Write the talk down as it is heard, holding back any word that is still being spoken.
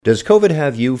Does COVID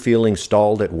have you feeling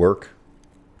stalled at work?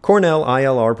 Cornell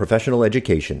ILR Professional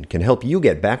Education can help you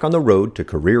get back on the road to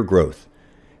career growth.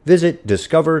 Visit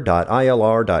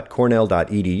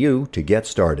discover.ilr.cornell.edu to get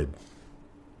started.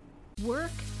 Work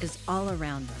is all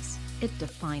around us. It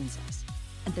defines us.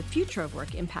 And the future of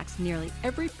work impacts nearly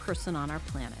every person on our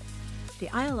planet. The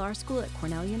ILR School at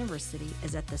Cornell University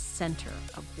is at the center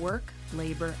of work,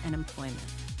 labor, and employment,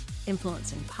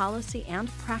 influencing policy and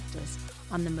practice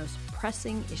on the most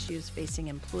pressing issues facing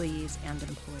employees and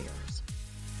employers.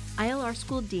 ILR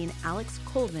School Dean Alex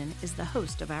Colvin is the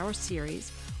host of our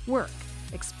series, Work,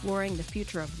 exploring the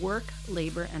future of work,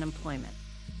 labor, and employment,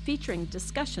 featuring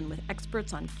discussion with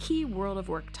experts on key world of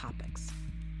work topics.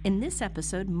 In this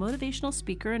episode, motivational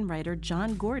speaker and writer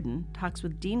John Gordon talks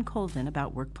with Dean Colvin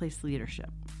about workplace leadership.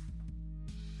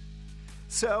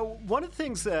 So one of the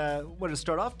things I want to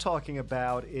start off talking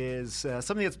about is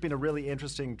something that's been a really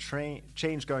interesting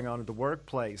change going on in the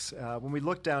workplace. When we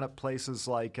look down at places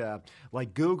like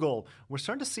Google, we're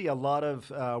starting to see a lot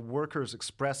of workers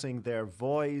expressing their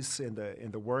voice in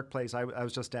the workplace. I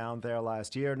was just down there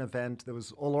last year, an event that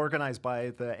was all organized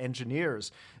by the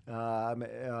engineers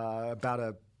about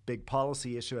a big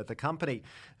policy issue at the company,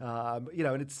 and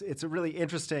it's a really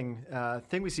interesting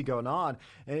thing we see going on.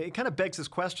 And it kind of begs this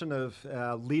question of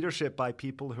leadership by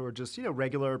people who are just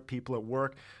regular people at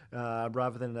work,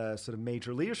 rather than a sort of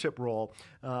major leadership role.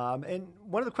 And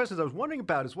one of the questions I was wondering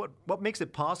about is what makes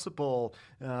it possible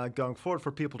going forward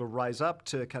for people to rise up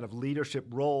to kind of leadership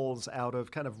roles out of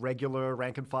kind of regular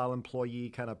rank and file employee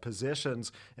kind of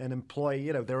positions and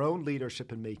employ their own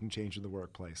leadership in making change in the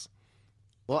workplace.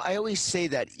 Well, I always say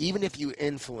that even if you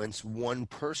influence one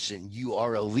person, you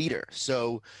are a leader.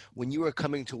 So when you are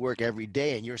coming to work every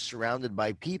day and you're surrounded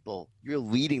by people, you're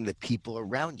leading the people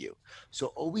around you. So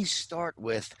always start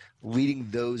with leading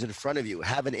those in front of you,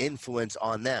 have an influence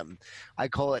on them. I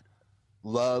call it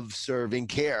love, serve, and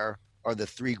care are the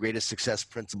three greatest success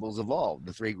principles of all,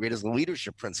 the three greatest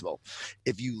leadership principle.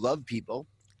 If you love people,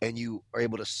 and you are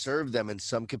able to serve them in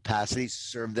some capacity,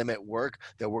 serve them at work,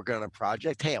 they're working on a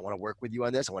project. Hey, I want to work with you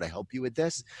on this. I want to help you with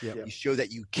this. Yep. You show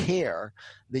that you care,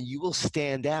 then you will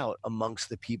stand out amongst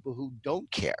the people who don't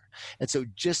care. And so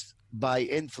just by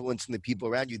influencing the people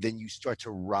around you, then you start to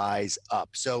rise up.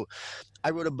 So I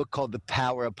wrote a book called The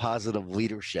Power of Positive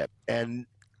Leadership. And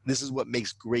this is what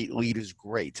makes great leaders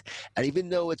great. And even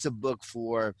though it's a book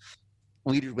for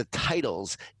leaders with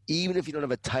titles, even if you don't have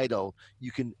a title,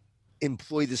 you can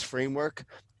employ this framework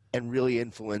and really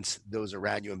influence those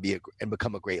around you and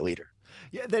become a great leader.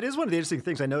 Yeah, that is one of the interesting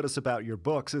things I notice about your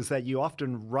books is that you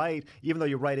often write, even though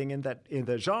you're writing in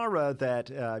the genre that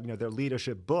they're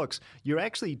leadership books, you're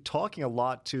actually talking a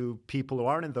lot to people who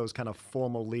aren't in those kind of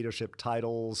formal leadership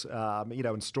titles,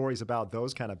 and stories about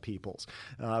those kind of peoples,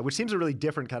 which seems a really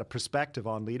different kind of perspective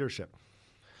on leadership.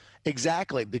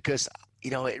 Exactly, because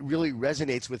it really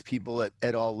resonates with people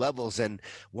at all levels. And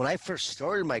when I first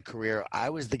started my career,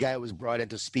 I was the guy who was brought in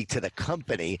to speak to the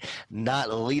company,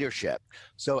 not leadership.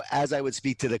 So as I would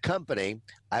speak to the company,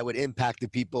 I would impact the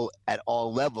people at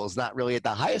all levels, not really at the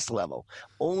highest level.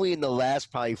 Only in the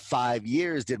last probably 5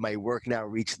 years did my work now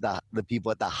reach the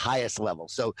people at the highest level.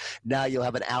 So now you'll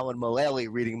have an Alan Mullally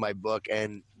reading my book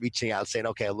and reaching out saying,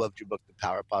 okay, I loved your book, The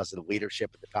Power of Positive Leadership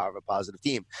and the Power of a Positive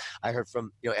Team. I heard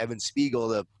from Evan Spiegel,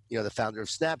 the founder of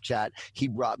Snapchat. He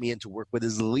brought me in to work with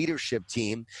his leadership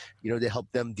team, to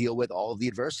help them deal with all of the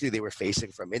adversity they were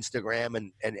facing from Instagram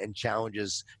and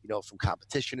challenges, from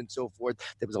competition and so forth.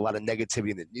 There was a lot of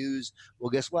negativity in the news.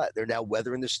 Well, guess what? They're now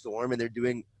weathering the storm and they're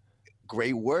doing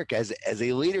great work as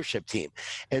a leadership team.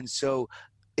 And so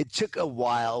it took a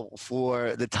while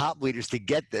for the top leaders to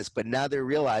get this, but now they're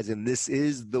realizing this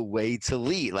is the way to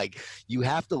lead. Like, you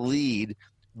have to lead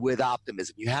with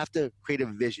optimism. You have to create a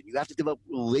vision. You have to develop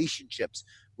relationships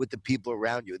with the people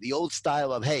around you. The old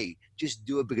style of, hey, just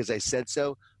do it because I said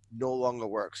so, no longer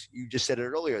works. You just said it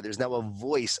earlier. There's now a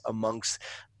voice amongst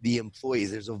the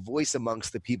employees. There's a voice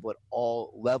amongst the people at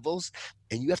all levels,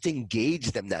 and you have to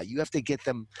engage them now. You have to get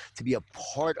them to be a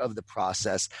part of the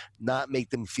process, not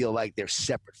make them feel like they're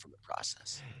separate from the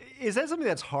process. Is that something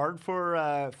that's hard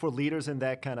for leaders in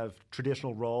that kind of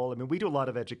traditional role? I mean, we do a lot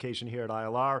of education here at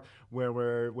ILR, where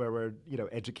we're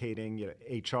educating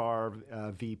HR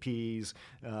VPs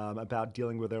about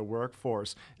dealing with their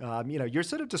workforce. You're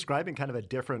sort of describing kind of a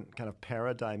different kind of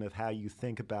paradigm of how you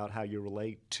think about how you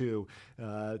relate to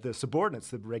the subordinates,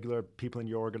 the regular people in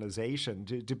your organization.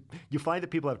 Do you find that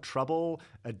people have trouble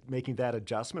at making that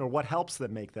adjustment, or what helps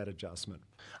them make that adjustment?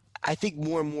 I think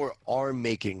more and more are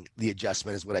making the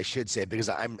adjustment, is what I should say, because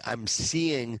I'm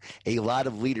seeing a lot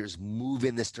of leaders move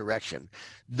in this direction.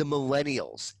 The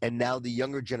millennials and now the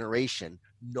younger generation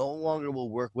no longer will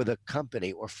work with a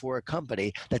company or for a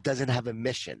company that doesn't have a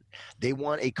mission. They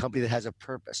want a company that has a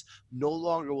purpose. No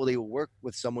longer will they work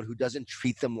with someone who doesn't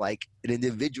treat them like an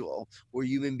individual or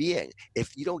human being.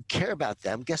 If you don't care about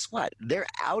them, guess what? They're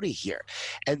out of here.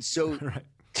 And so Right.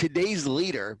 today's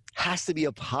leader has to be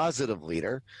a positive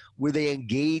leader where they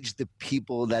engage the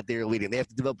people that they're leading. They have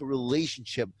to develop a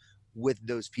relationship with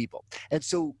those people. And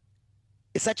so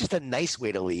it's not just a nice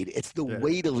way to lead, it's the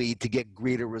way to lead to get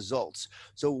greater results.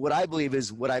 So what I believe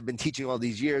is what I've been teaching all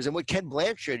these years, and what Ken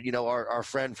Blanchard, our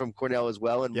friend from Cornell as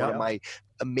well, and one of my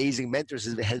amazing mentors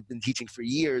has been teaching for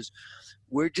years.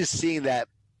 We're just seeing that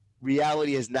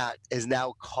reality is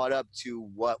now caught up to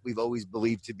what we've always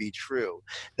believed to be true,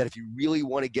 that if you really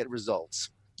want to get results,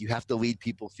 you have to lead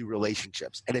people through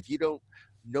relationships. And if you don't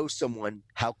know someone,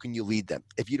 how can you lead them?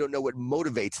 If you don't know what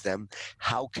motivates them,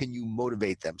 how can you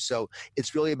motivate them? So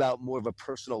it's really about more of a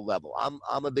personal level.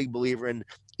 I'm a big believer in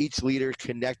each leader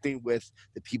connecting with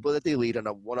the people that they lead on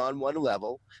a one-on-one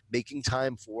level, making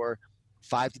time for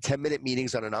 5 to 10 minute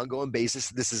meetings on an ongoing basis.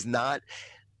 This is not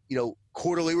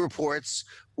quarterly reports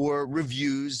or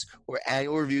reviews or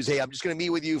annual reviews. Hey, I'm just going to meet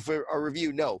with you for a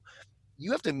review. No,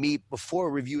 you have to meet before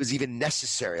a review is even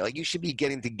necessary. Like, you should be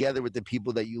getting together with the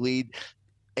people that you lead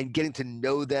and getting to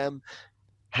know them,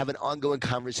 have an ongoing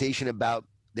conversation about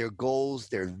their goals,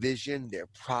 their vision, their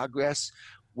progress,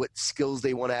 what skills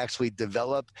they want to actually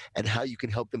develop, and how you can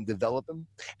help them develop them,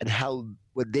 and how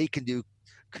what they can do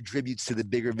contributes to the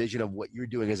bigger vision of what you're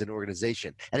doing as an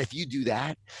organization. And if you do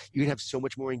that, you can have so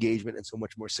much more engagement and so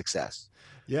much more success.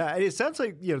 Yeah, it sounds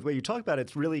like the way you talk about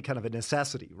it's really kind of a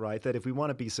necessity, right? That if we want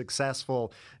to be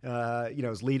successful,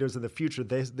 as leaders in the future,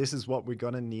 this is what we're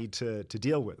going to need to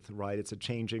deal with, right? It's a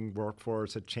changing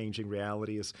workforce, a changing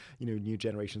reality as new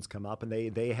generations come up,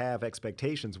 and they have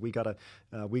expectations. We gotta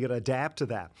adapt to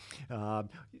that.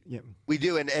 We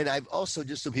do, and I've also,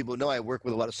 just so people know, I work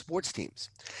with a lot of sports teams,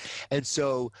 and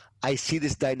so I see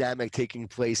this dynamic taking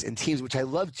place in teams, which I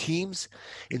love teams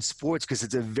in sports because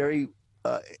it's a very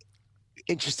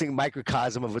interesting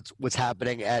microcosm of what's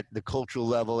happening at the cultural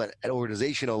level and at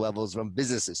organizational levels from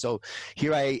businesses. So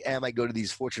here I am, I go to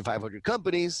these Fortune 500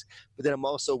 companies, but then I'm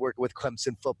also working with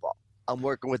Clemson football. I'm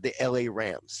working with the LA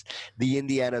Rams, the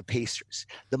Indiana Pacers,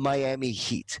 the Miami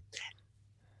Heat,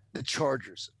 the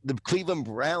Chargers, the Cleveland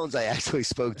Browns. I actually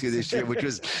spoke to this year, which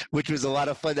was a lot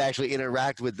of fun to actually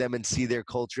interact with them and see their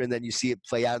culture, and then you see it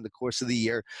play out in the course of the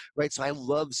year, right? So I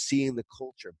love seeing the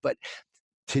culture. But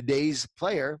today's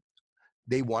player,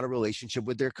 they want a relationship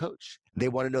with their coach. They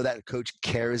want to know that coach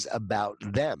cares about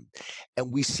them. And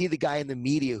we see the guy in the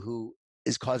media who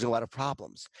is causing a lot of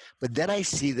problems. But then I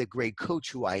see the great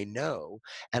coach who I know,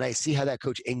 and I see how that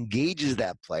coach engages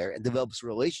that player and develops a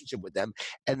relationship with them.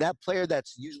 And that player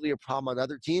that's usually a problem on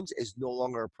other teams is no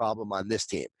longer a problem on this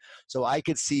team. So I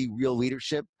could see real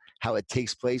leadership, how it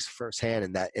takes place firsthand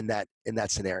in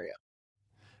that scenario.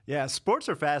 Yeah, sports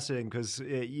are fascinating because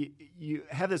you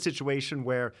have this situation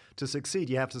where to succeed,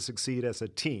 you have to succeed as a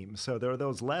team. So there are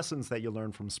those lessons that you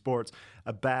learn from sports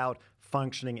about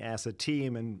functioning as a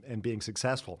team and being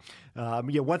successful.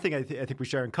 One thing I think we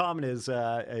share in common is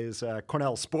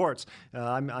Cornell sports.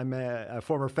 I'm a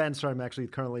former fencer. I'm actually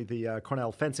currently the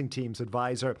Cornell fencing team's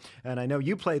advisor, and I know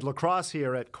you played lacrosse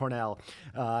here at Cornell,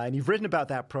 and you've written about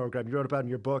that program. You wrote about it in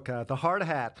your book, The Hard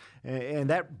Hat, and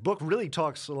that book really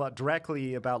talks a lot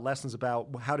directly about lessons about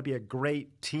how to be a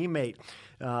great teammate.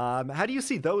 How do you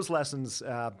see those lessons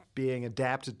being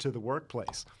adapted to the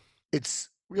workplace? It's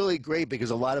really great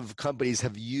because a lot of companies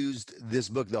have used this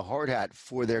book, The Hard Hat,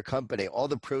 for their company. All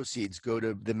the proceeds go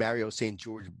to the Mario St.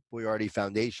 George Boiardi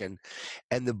Foundation.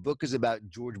 And the book is about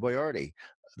George Boiardi,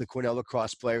 the Cornell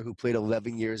lacrosse player who played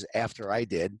 11 years after I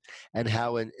did, and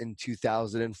how in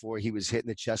 2004 he was hit in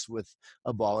the chest with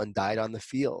a ball and died on the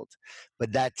field.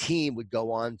 But that team would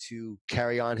go on to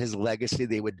carry on his legacy.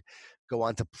 They would go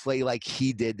on to play like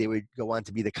he did. They would go on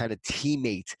to be the kind of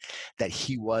teammate that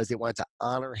he was. They wanted to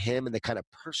honor him and the kind of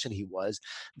person he was.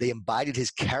 They embodied his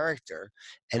character.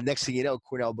 And next thing you know,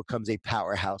 Cornell becomes a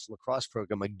powerhouse lacrosse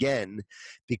program again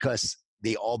because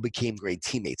they all became great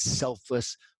teammates,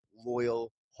 selfless,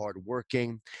 loyal,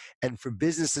 hardworking. And for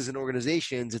businesses and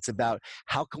organizations, it's about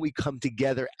how can we come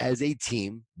together as a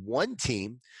team, one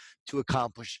team, to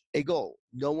accomplish a goal.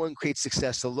 No one creates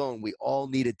success alone. We all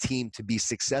need a team to be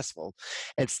successful.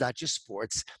 And it's not just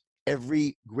sports.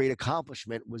 every great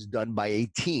accomplishment was done by a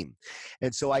team.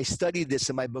 And so I studied this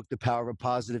in my book, The Power of a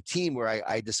Positive Team, where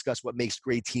I discuss what makes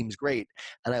great teams great.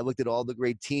 And I looked at all the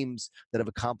great teams that have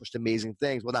accomplished amazing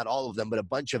things. Well, not all of them, but a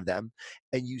bunch of them.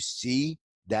 And you see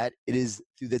that it is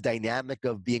through the dynamic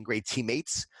of being great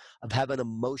teammates, of having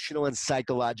emotional and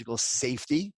psychological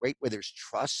safety, right? Where there's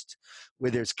trust,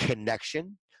 where there's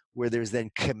connection, where there's then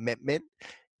commitment,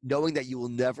 knowing that you will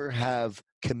never have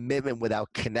commitment without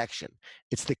connection.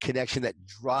 It's the connection that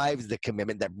drives the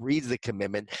commitment, that breeds the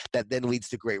commitment, that then leads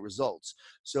to great results.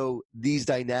 So these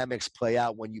dynamics play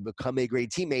out when you become a great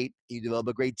teammate, you develop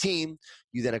a great team,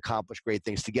 you then accomplish great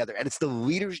things together. And it's the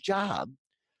leader's job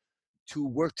to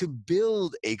work to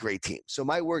build a great team. So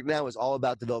my work now is all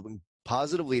about developing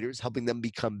positive leaders, helping them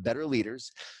become better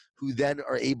leaders who then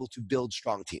are able to build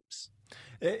strong teams.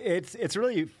 It's a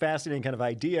really fascinating kind of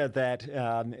idea that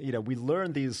we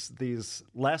learn these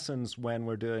lessons when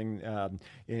we're doing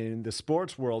in the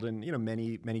sports world, and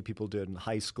many people do it in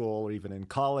high school or even in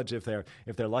college if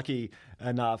they're lucky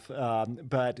enough.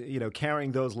 But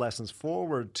carrying those lessons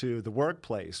forward to the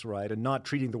workplace, right, and not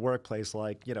treating the workplace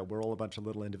like we're all a bunch of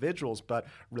little individuals, but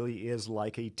really is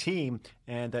like a team,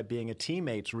 and that being a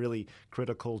teammate's really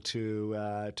critical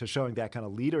to showing that kind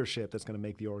of leadership that's going to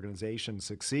make the organization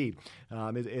succeed.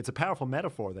 It's a powerful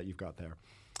metaphor that you've got there.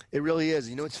 It really is.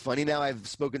 It's funny now. I've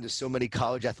spoken to so many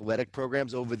college athletic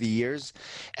programs over the years,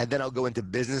 and then I'll go into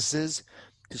businesses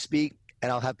to speak,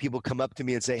 and I'll have people come up to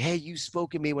me and say, hey, you spoke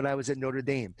to me when I was at Notre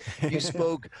Dame. You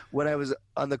spoke when I was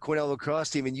on the Cornell lacrosse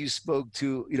team, and you spoke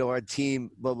to, our team,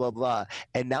 blah, blah, blah.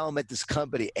 And now I'm at this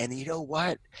company, and you know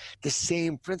what? The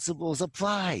same principles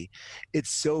apply. It's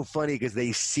so funny because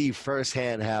they see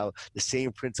firsthand how the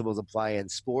same principles apply in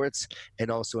sports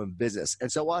and also in business.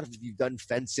 And so what if you've done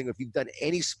fencing, or if you've done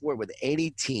any sport with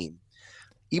any team,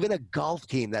 even a golf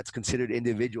team that's considered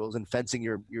individuals, and fencing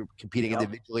you're competing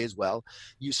individually as well,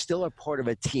 you still are part of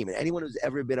a team. And anyone who's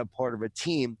ever been a part of a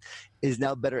team is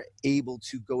now better able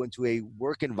to go into a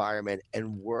work environment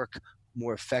and work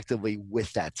more effectively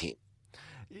with that team.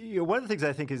 One of the things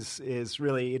I think is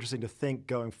really interesting to think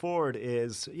going forward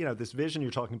is, this vision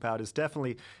you're talking about is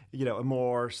definitely, a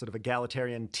more sort of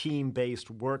egalitarian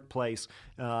team-based workplace.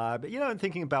 But, and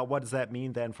thinking about what does that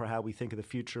mean then for how we think of the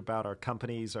future about our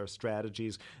companies, our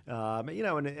strategies. And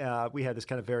we had this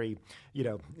kind of very,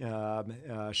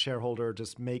 shareholder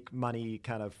just make money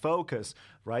kind of focus,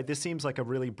 right? This seems like a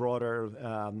really broader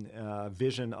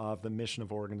vision of the mission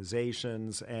of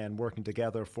organizations and working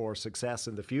together for success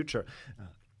in the future.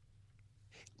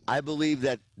 I believe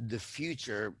that the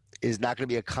future is not going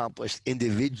to be accomplished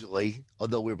individually,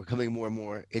 although we're becoming more and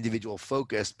more individual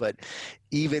focused. But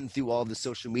even through all the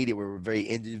social media where we're very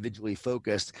individually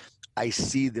focused, I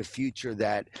see the future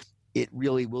that it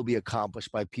really will be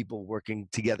accomplished by people working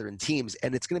together in teams.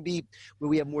 And it's going to be where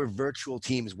we have more virtual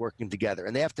teams working together.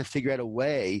 And they have to figure out a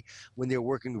way when they're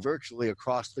working virtually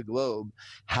across the globe,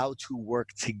 how to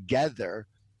work together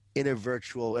in a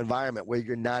virtual environment where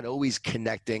you're not always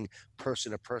connecting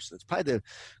person to person. It's probably the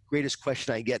greatest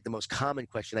question I get. The most common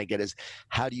question I get is,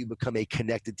 how do you become a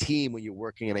connected team when you're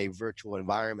working in a virtual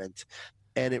environment?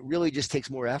 And it really just takes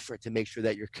more effort to make sure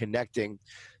that you're connecting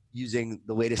using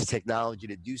the latest technology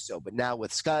to do so. But now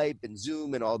with Skype and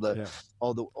Zoom and all the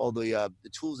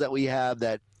tools that we have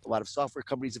that a lot of software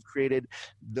companies have created,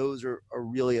 those are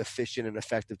really efficient and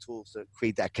effective tools to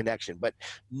create that connection. But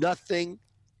nothing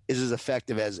is as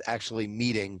effective as actually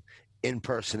meeting in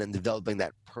person and developing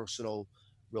that personal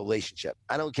relationship.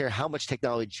 I don't care how much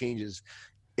technology changes.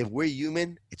 If we're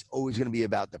human, it's always going to be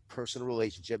about the personal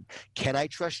relationship. Can I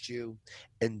trust you?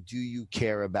 And do you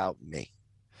care about me?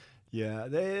 Yeah,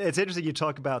 it's interesting you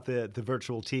talk about the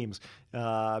virtual teams. One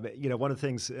of the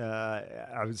things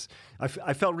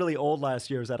I felt really old last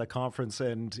year. I was at a conference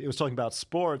and it was talking about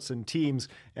sports and teams,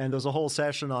 and there was a whole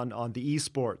session on the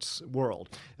esports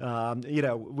world,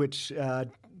 which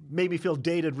made me feel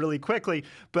dated really quickly.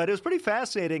 But it was pretty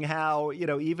fascinating how,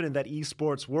 even in that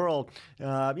esports world,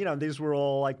 these were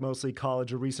all like mostly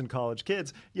college or recent college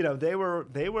kids, they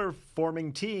were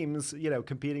forming teams,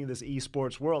 competing in this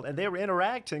esports world, and they were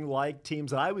interacting like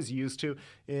teams that I was used to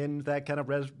in that kind of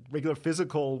regular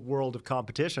physical world of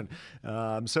competition.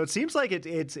 So it seems like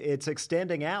it's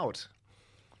extending out.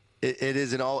 It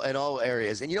is in all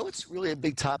areas. And what's really a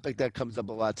big topic that comes up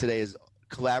a lot today is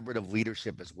collaborative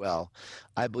leadership as well.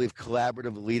 I believe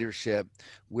collaborative leadership,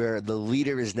 where the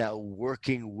leader is now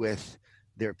working with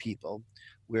their people,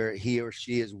 where he or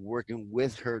she is working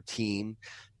with her team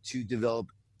to develop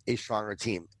a stronger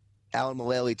team. Alan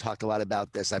Mullally talked a lot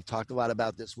about this. I've talked a lot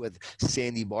about this with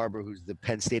Sandy Barber, who's the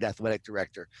Penn State athletic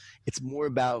director. It's more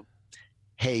about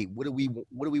hey, what do we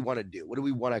want to do? What do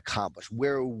we want to accomplish?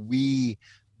 Where are we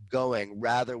going?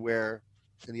 Rather, where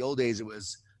in the old days it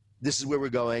was, this is where we're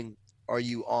going. Are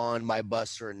you on my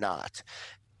bus or not?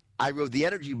 I rode the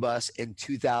Energy Bus in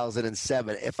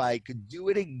 2007. If I could do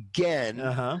it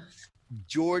again,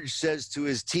 George says to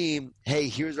his team, hey,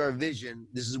 here's our vision.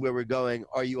 This is where we're going.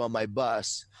 Are you on my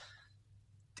bus?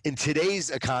 In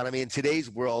today's economy, in today's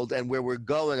world, and where we're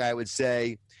going, I would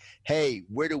say, hey,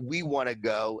 where do we want to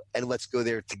go? And let's go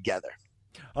there together.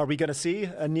 Are we going to see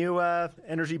a new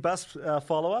Energy Bus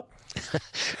follow-up?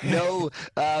 No,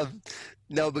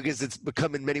 because it's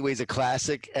become in many ways a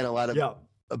classic, and a lot of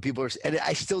people are, and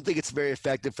I still think it's very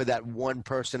effective for that one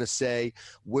person to say,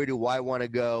 where do I want to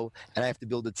go? And I have to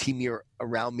build a team here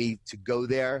around me to go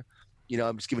there.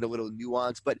 I'm just giving a little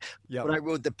nuance. But when I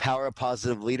wrote The Power of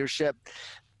Positive Leadership,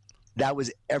 that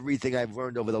was everything I've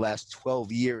learned over the last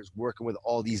 12 years working with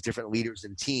all these different leaders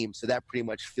and teams. So that pretty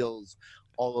much fills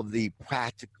all of the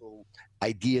practical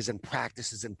ideas and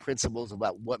practices and principles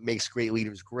about what makes great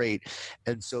leaders great.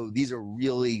 And so these are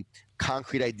really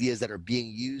concrete ideas that are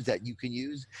being used that you can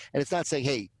use. And it's not saying,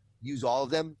 hey, use all of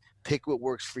them, pick what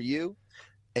works for you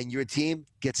and your team,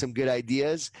 get some good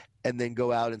ideas, and then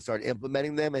go out and start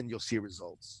implementing them, and you'll see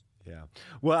results. Yeah.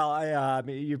 Well,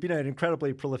 you've been an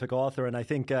incredibly prolific author, and I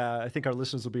think our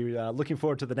listeners will be looking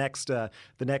forward to the next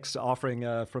offering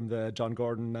from the Jon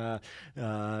Gordon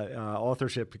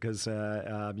authorship, because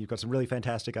you've got some really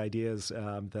fantastic ideas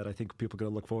that I think people are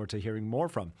going to look forward to hearing more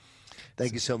from.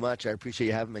 Thank you so much. I appreciate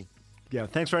you having me. Yeah.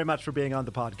 Thanks very much for being on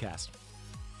the podcast.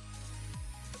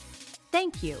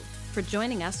 Thank you for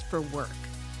joining us for Work,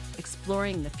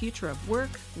 exploring the future of work,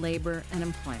 labor, and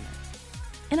employment.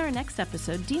 In our next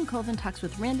episode, Dean Colvin talks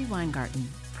with Randy Weingarten,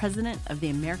 president of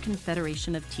the American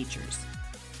Federation of Teachers.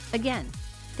 Again,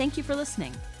 thank you for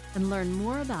listening, and learn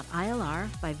more about ILR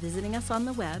by visiting us on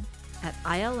the web at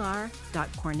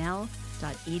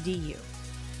ilr.cornell.edu.